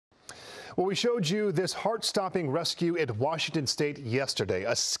Well, we showed you this heart-stopping rescue at Washington State yesterday.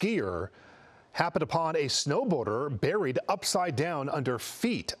 A skier happened upon a snowboarder buried upside down under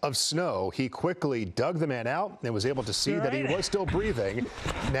feet of snow. He quickly dug the man out and was able to see that he was still breathing.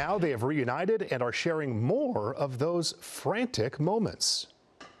 Now they have reunited and are sharing more of those frantic moments.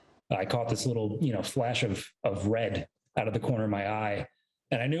 I caught this little, flash of red out of the corner of my eye.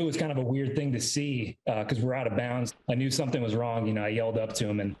 And I knew it was kind of a weird thing to see because we're out of bounds. I knew something was wrong. I yelled up to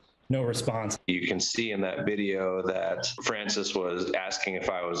him and no response. You can see in that video that Francis was asking if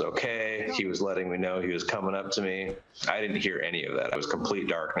I was okay. He was letting me know he was coming up to me. I didn't hear any of that. It was complete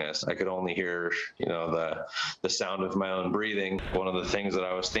darkness. I could only hear, the sound of my own breathing. One of the things that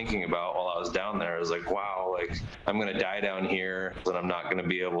I was thinking about while I was down there is like, wow, I'm going to die down here and I'm not going to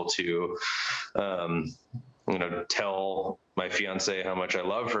be able to, tell my fiance how much I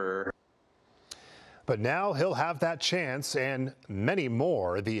love her. But now he'll have that chance and many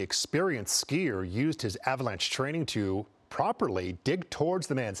more. The experienced skier used his avalanche training to properly dig towards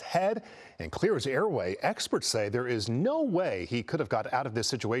the man's head and clear his airway. Experts say there is no way he could have got out of this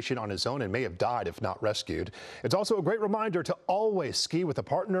situation on his own and may have died if not rescued. It's also a great reminder to always ski with a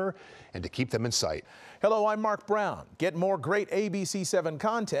partner and to keep them in sight. Hello, I'm Mark Brown. Get more great ABC7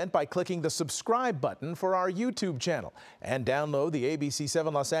 content by clicking the subscribe button for our YouTube channel and download the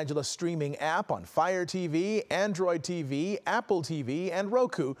ABC7 Los Angeles streaming app on Fire TV, Android TV, Apple TV, and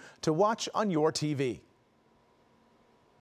Roku to watch on your TV.